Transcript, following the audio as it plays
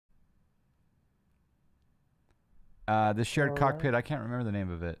This shared All cockpit, right. I can't remember the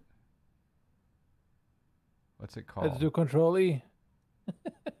name of it. What's it Let's called? do Control E.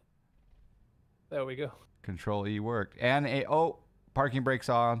 There we go. Control E worked. And parking brakes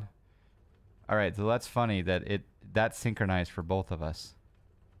on. All right, so that's funny that that's synchronized for both of us.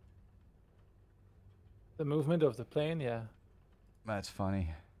 The movement of the plane, yeah. That's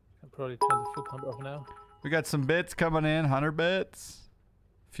funny. I'll probably turn the fuel pump off now. We got some bits coming in, 100 bits.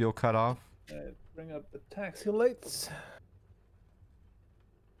 Fuel cut off. Bring up the taxi lights.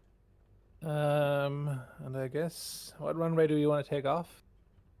 And I guess, what runway do you want to take off?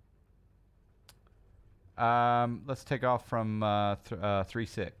 Let's take off from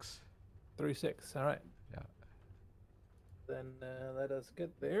 36. 36, all right. Yeah. Then let us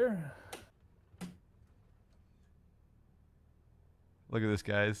get there. Look at this,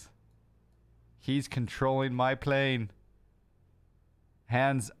 guys. He's controlling my plane.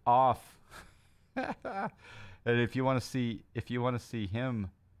 Hands off. And if you want to see him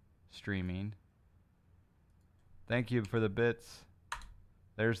streaming, thank you for the bits.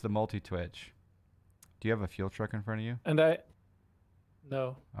 There's the multi-twitch. Do you have a fuel truck in front of you? And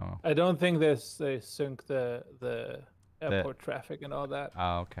no. Oh. I don't think they sync the airport traffic and all that.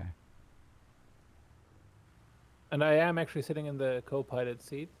 Oh, okay. And I am actually sitting in the co-pilot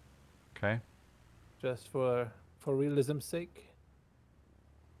seat. Okay. Just for realism's sake.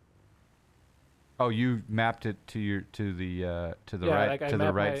 Oh, you mapped it to the right, like to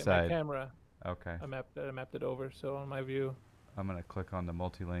the right side. My camera. Okay. I mapped it over, so on my view. I'm gonna click on the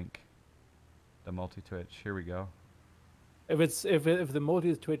multi-link, the multi-twitch. Here we go. If the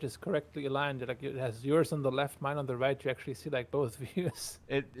multi-twitch is correctly aligned, like it has yours on the left, mine on the right, you actually see like both views.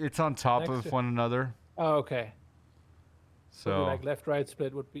 It's on top of one another. Oh, okay. So like left-right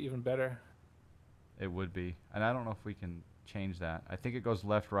split would be even better. It would be, and I don't know if we can change that. I think it goes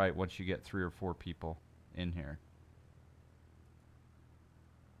left-right once you get 3 or 4 people in here.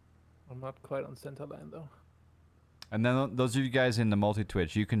 I'm not quite on center line though. And then those of you guys in the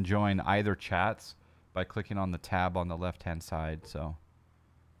multi-twitch, you can join either chats by clicking on the tab on the left-hand side. So,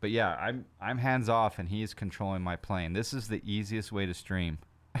 but yeah, I'm hands off and he is controlling my plane. This is the easiest way to stream.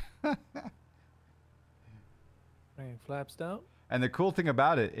 Bringing flaps down. And the cool thing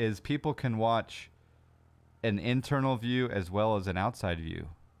about it is people can watch an internal view as well as an outside view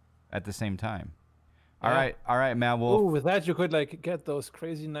at the same time. Yeah. All right, Matt Wolf. Oh, with that you could like get those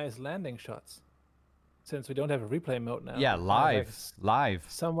crazy nice landing shots. Since we don't have a replay mode now. Yeah, live.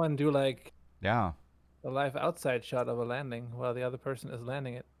 Someone do like a live outside shot of a landing while the other person is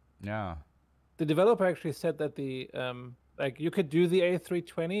landing it. Yeah. The developer actually said that the like you could do the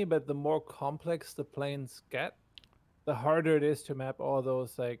A320, but the more complex the planes get, the harder it is to map all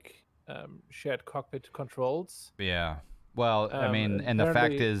those like shared cockpit controls. Yeah. Well, I mean, and the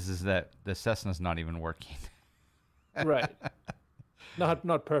fact is that the Cessna's not even working. Right.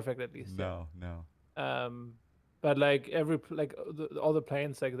 Not perfect at least. No. But like all the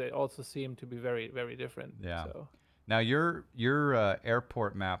planes, like they also seem to be very, very different. Yeah. So. Now your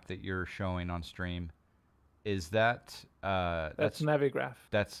airport map that you're showing on stream, is that's Navigraph.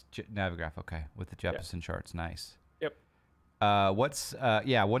 That's Navigraph. Okay, with the Jeppesen charts. Nice. Yep.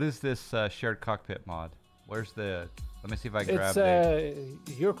 What is this shared cockpit mod? Where's the? Let me see if I grab it.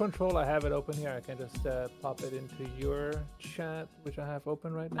 It's your control. I have it open here. I can just pop it into your chat, which I have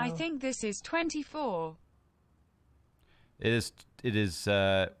open right now. I think this is 24. It is.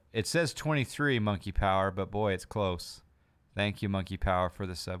 It says 23 Monkey Power, but boy, it's close. Thank you, Monkey Power, for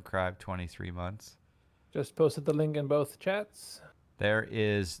the subscribe. 23 months. Just posted the link in both chats. There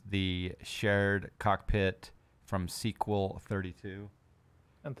is the shared cockpit from Sequel 32.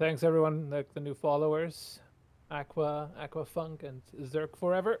 And thanks everyone, like the new followers, Aqua Funk, and Zerk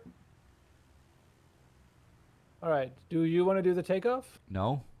Forever. All right, do you want to do the takeoff?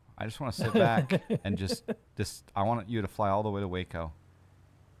 No, I just want to sit back and just I want you to fly all the way to Waco.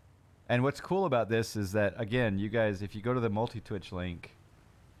 And what's cool about this is that, again, you guys, if you go to the multi-twitch link,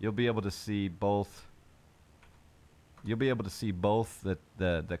 you'll be able to see both. You'll be able to see both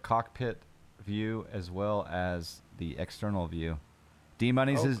the cockpit view as well as the external view.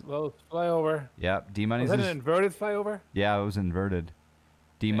 D-Money's is... Well, flyover. Yep, D-Money's is... Was that an inverted flyover? Yeah, it was inverted.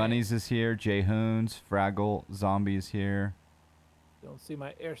 D-Money's is here, Jay Hoons, Fraggle, Zombies here. Don't see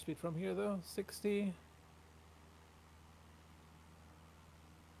my airspeed from here, though. 60.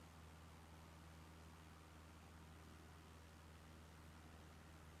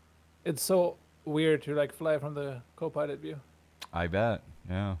 It's so weird to, like, fly from the co-pilot view. I bet,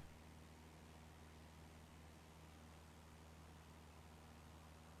 yeah.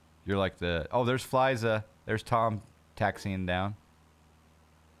 You're like the... Oh, there's Fliza. There's Tom taxiing down.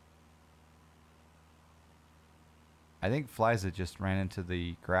 I think Fliza just ran into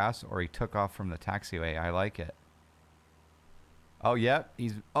the grass, or he took off from the taxiway. I like it. Oh, yep.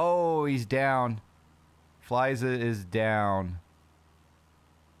 He's down. Fliza is down.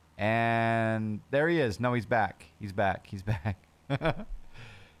 And there he is. No, he's back. He's back. He's back.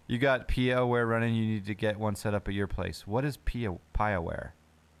 You got PiaWare running. You need to get one set up at your place. What is PiaWare?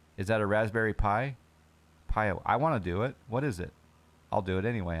 Is that a Raspberry Pi? I want to do it. What is it? I'll do it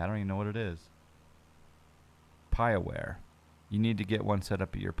anyway. I don't even know what it is. PiaWare. You need to get one set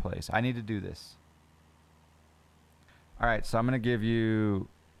up at your place. I need to do this. All right, so I'm going to give you...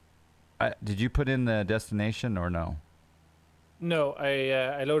 did you put in the destination or no? No,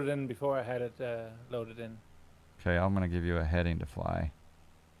 I loaded in before I had it loaded in. Okay, I'm going to give you a heading to fly,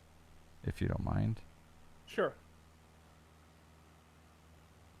 if you don't mind. Sure.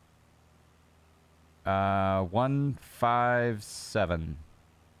 157.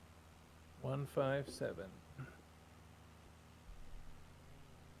 157.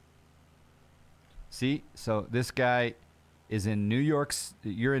 See, so this guy is in New York.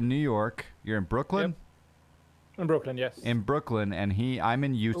 You're in New York. You're in Brooklyn? Yep. In Brooklyn, yes. In Brooklyn, and I'm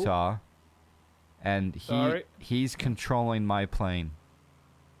in Utah. Ooh. And he's controlling my plane.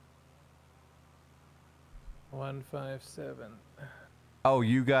 157. Oh,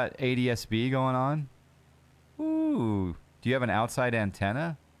 you got ADS-B going on? Ooh. Do you have an outside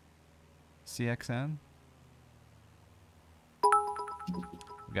antenna? CXN?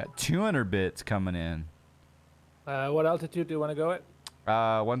 We got 200 bits coming in. What altitude do you want to go at?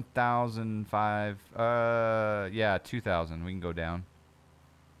 1,005. Yeah, 2,000. We can go down.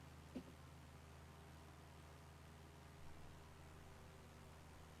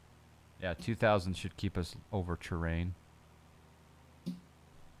 Yeah, 2,000 should keep us over terrain.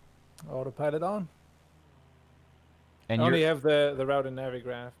 Autopilot on. And I only have the route in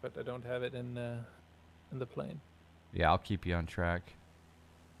Navigraph, but I don't have it in the plane. Yeah, I'll keep you on track.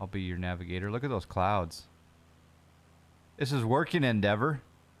 I'll be your navigator. Look at those clouds. This is working, Endeavor.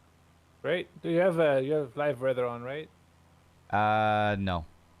 Great. Do you have live weather on, right? No.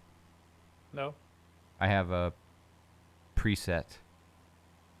 No. I have a preset,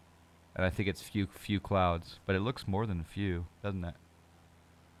 and I think it's few clouds, but it looks more than a few, doesn't it?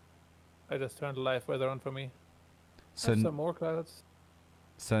 I just turned the live weather on for me. So some more clouds.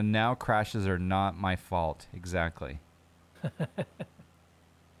 So now crashes are not my fault. Exactly.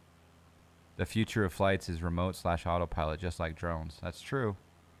 The future of flights is remote/autopilot, just like drones. That's true.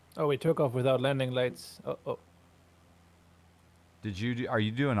 Oh, we took off without landing lights. Oh. Did you are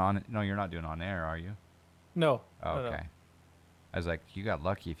you doing on? No, you're not doing on air, are you? No. Oh, okay. No. I was like, you got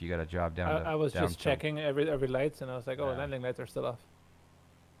lucky if you got a job down. I was just checking every lights, and I was like, oh, landing lights are still off.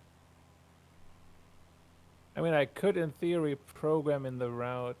 I mean, I could, in theory, program in the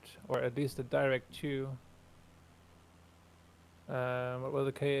route, or at least a direct to. What was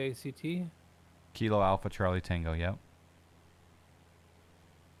the KACT? Kilo Alpha Charlie Tango, yep.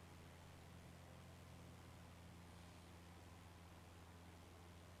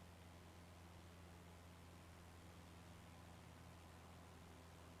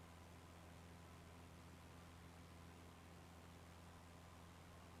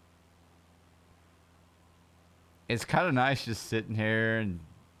 It's kind of nice just sitting here and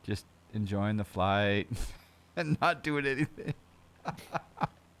just enjoying the flight and not doing anything.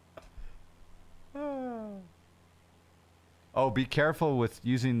 Oh, be careful with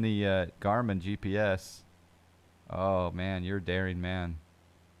using the Garmin GPS. Oh man, you're a daring man.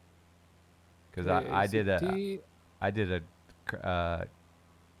 Because I did a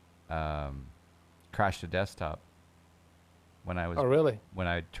crash to desktop when I was. Oh really? When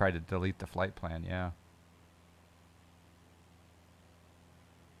I tried to delete the flight plan, yeah.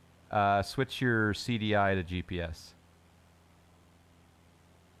 Switch your CDI to GPS.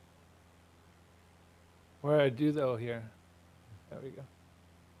 Where I do though here. There we go.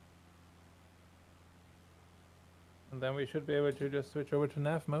 And then we should be able to just switch over to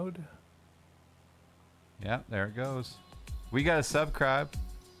nav mode. Yeah, there it goes. We got a subscribe.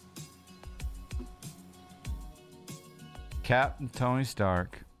 Captain Tony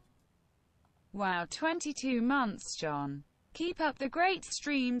Stark. Wow, 22 months, John. Keep up the great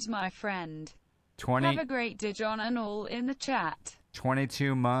streams, my friend. Have a great day, John, and all in the chat.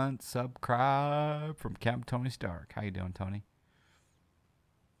 22 months subscribe from Captain Tony Stark. How you doing, Tony?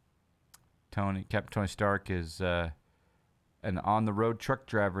 Captain Tony Stark is an on-the-road truck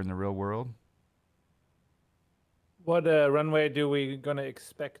driver in the real world. What runway do we gonna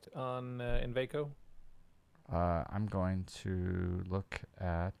expect on in Vaco? I'm going to look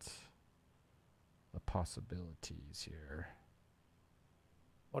at the possibilities here.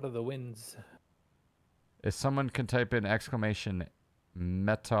 What are the winds? If someone can type in exclamation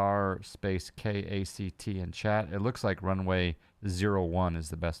METAR space KACT in chat, it looks like runway 01 is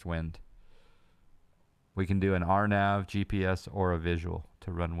the best wind. We can do an RNAV, GPS, or a visual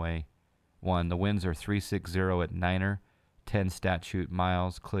to runway 1. The winds are 360 at Niner, 10 statute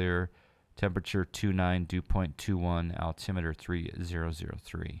miles clear, temperature 29, dew point 21, altimeter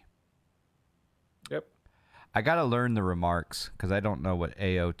 3003. Yep. I got to learn the remarks because I don't know what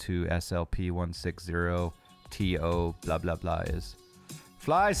AO2 SLP 160 TO blah blah blah is.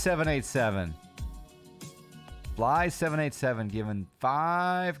 Fly 787. Fly 787 given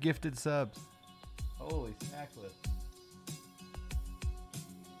 5 gifted subs. Holy smackless.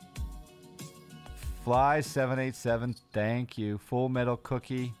 Fly 787, thank you. Full Metal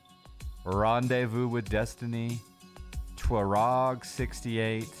Cookie, Rendezvous with Destiny, Twarog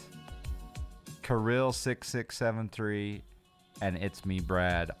 68, Kirill 6673, and It's Me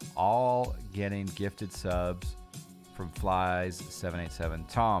Brad, all getting gifted subs from Flies 787.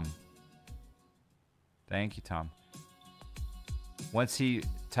 Tom. Thank you, Tom. Once he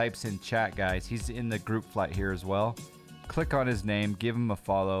types in chat, guys, he's in the group flight here as well. Click on his name, give him a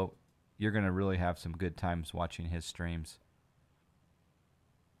follow. You're going to really have some good times watching his streams.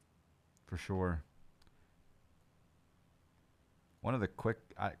 For sure. One of the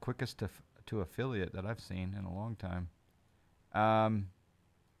quickest to affiliate that I've seen in a long time.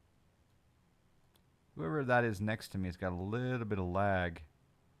 Whoever that is next to me has got a little bit of lag.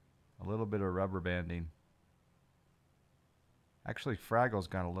 A little bit of rubber banding. Actually, Fraggle's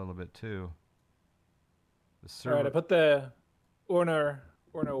got a little bit too. All right, I put the Orner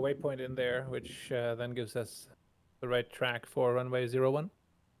waypoint in there, which then gives us the right track for runway 01.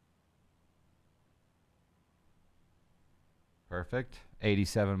 Perfect.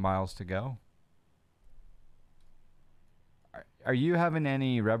 87 miles to go. Are you having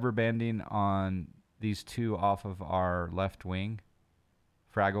any rubber banding on these two off of our left wing?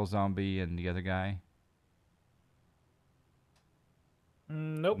 Fraggle Zombie and the other guy?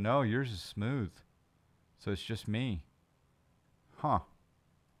 Nope. No, yours is smooth. So it's just me. Huh.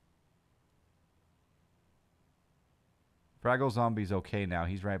 Fraggle Zombie's okay now.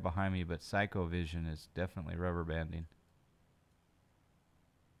 He's right behind me, but Psycho Vision is definitely rubber banding.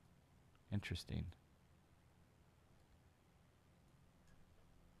 Interesting.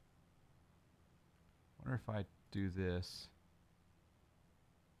 Wonder if I do this.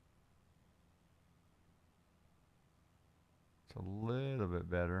 It's a little bit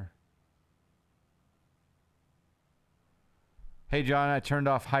better. Hey John, I turned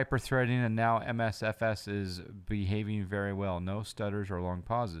off hyperthreading and now MSFS is behaving very well. No stutters or long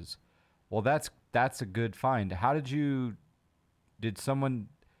pauses. Well, that's a good find. How did someone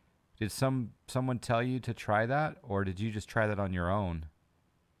tell you to try that, or did you just try that on your own?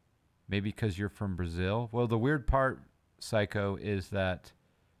 Maybe because you're from Brazil. Well, the weird part, Psycho, is that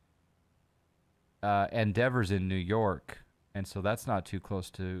Endeavor's in New York, and so that's not too close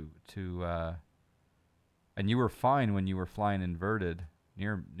to and you were fine when you were flying inverted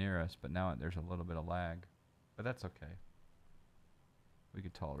near us, but now there's a little bit of lag. But that's okay. We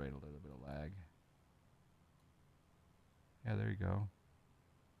could tolerate a little bit of lag. Yeah, there you go.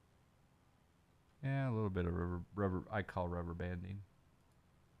 Yeah, a little bit of rubber I call rubber banding.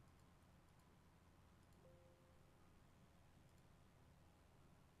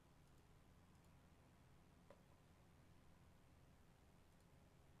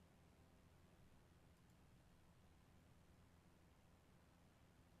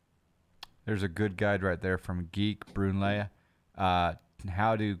 There's a good guide right there from Geek Brunley.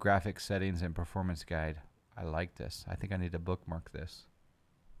 How do graphic settings and performance guide. I like this. I think I need to bookmark this.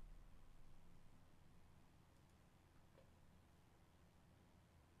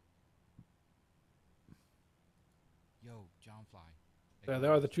 Yo, John Fly.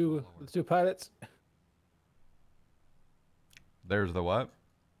 There are the two pilots. There's the what?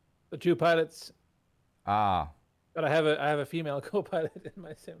 The two pilots. Ah. But I have a female co-pilot in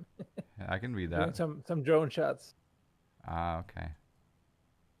my sim. I can read that. Doing some drone shots. Ah, okay.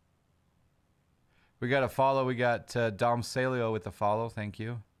 We got a follow. We got Dom Salio with the follow. Thank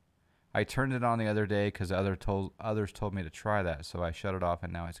you. I turned it on the other day because others told me to try that, so I shut it off,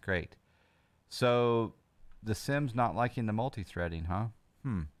 and now it's great. So the sim's not liking the multi-threading, huh?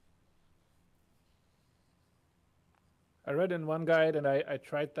 I read in one guide, and I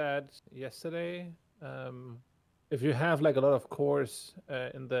tried that yesterday. If you have like a lot of cores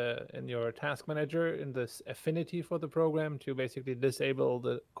in your task manager in this affinity for the program, to basically disable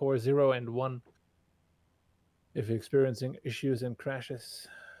the core 0 and 1 if you're experiencing issues and crashes.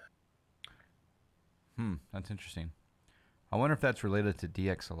 That's interesting. I wonder if that's related to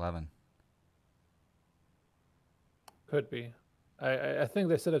DX11. Could be. I think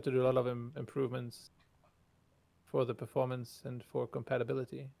they still have to do a lot of improvements for the performance and for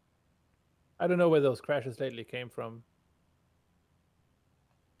compatibility. I don't know where those crashes lately came from.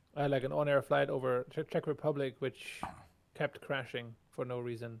 I had like an on-air flight over Czech Republic, which kept crashing for no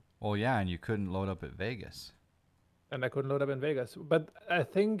reason. Well, yeah, and you couldn't load up at Vegas. And I couldn't load up in Vegas. But I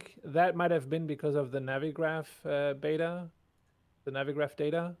think that might have been because of the Navigraph beta, the Navigraph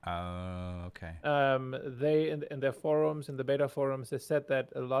data. Oh, okay. They, in their forums, in the beta forums, they said that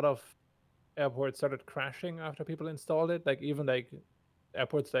a lot of airports started crashing after people installed it. Like even like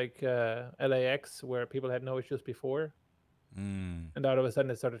airports like LAX, where people had no issues before. And all of a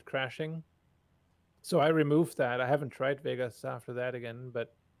sudden it started crashing. So I removed that. I haven't tried Vegas after that again,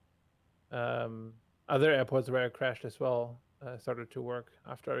 but other airports where it crashed as well started to work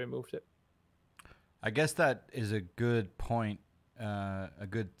after I removed it. I guess that is a good point, a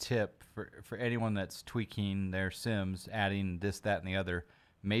good tip for anyone that's tweaking their sims, adding this, that, and the other.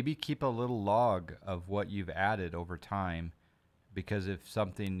 Maybe keep a little log of what you've added over time, because if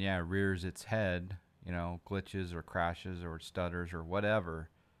something, rears its head, glitches or crashes or stutters or whatever,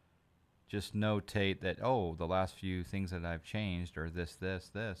 just notate that, oh, the last few things that I've changed are this.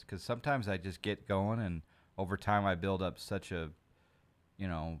 Because sometimes I just get going, and over time I build up such a,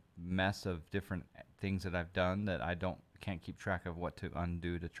 mess of different things that I've done that I can't keep track of what to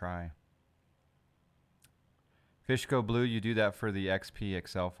undo to try. Fishco Blue, you do that for the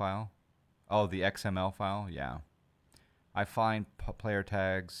XPXL file? Oh, the XML file? Yeah. I find player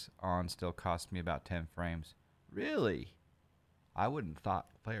tags on still cost me about 10 frames. Really? I wouldn't thought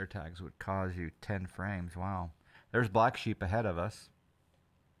player tags would cause you 10 frames. Wow. There's Black Sheep ahead of us.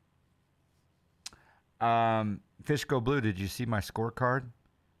 Fishco Blue, did you see my scorecard?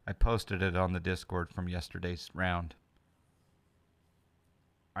 I posted it on the Discord from yesterday's round.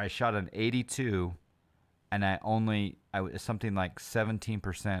 I shot an 82, and I was something like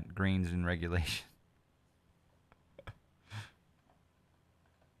 17% greens in regulation.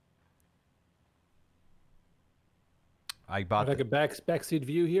 I bought like a backseat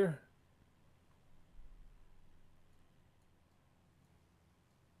view here.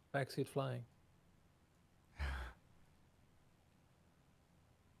 Backseat flying.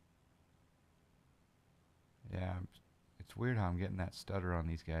 Yeah, it's weird how I'm getting that stutter on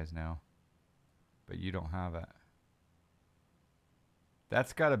these guys now, but you don't have it.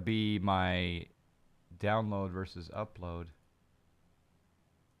 That's got to be my download versus upload.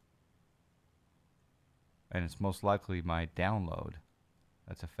 And it's most likely my download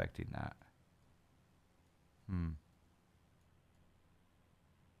that's affecting that.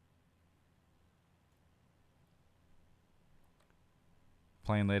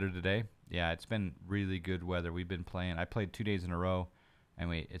 Playing later today? Yeah, it's been really good weather. We've been playing. I played 2 days in a row,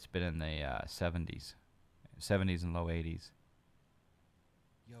 and it's been in the 70s and low 80s.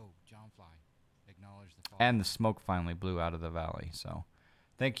 Yo, John Fly, acknowledge the follow. And the smoke finally blew out of the valley, so...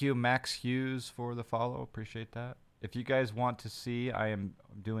 Thank you, Max Hughes, for the follow. Appreciate that. If you guys want to see, I am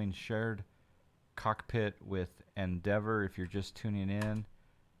doing shared cockpit with Endeavor. If you're just tuning in,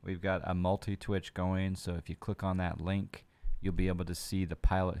 we've got a multi-Twitch going. So if you click on that link, you'll be able to see the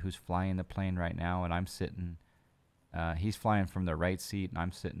pilot who's flying the plane right now. And I'm sitting, he's flying from the right seat, and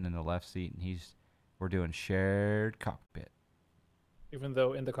I'm sitting in the left seat. And we're doing shared cockpit. Even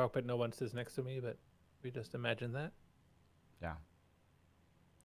though in the cockpit no one sits next to me, but we just imagine that. Yeah.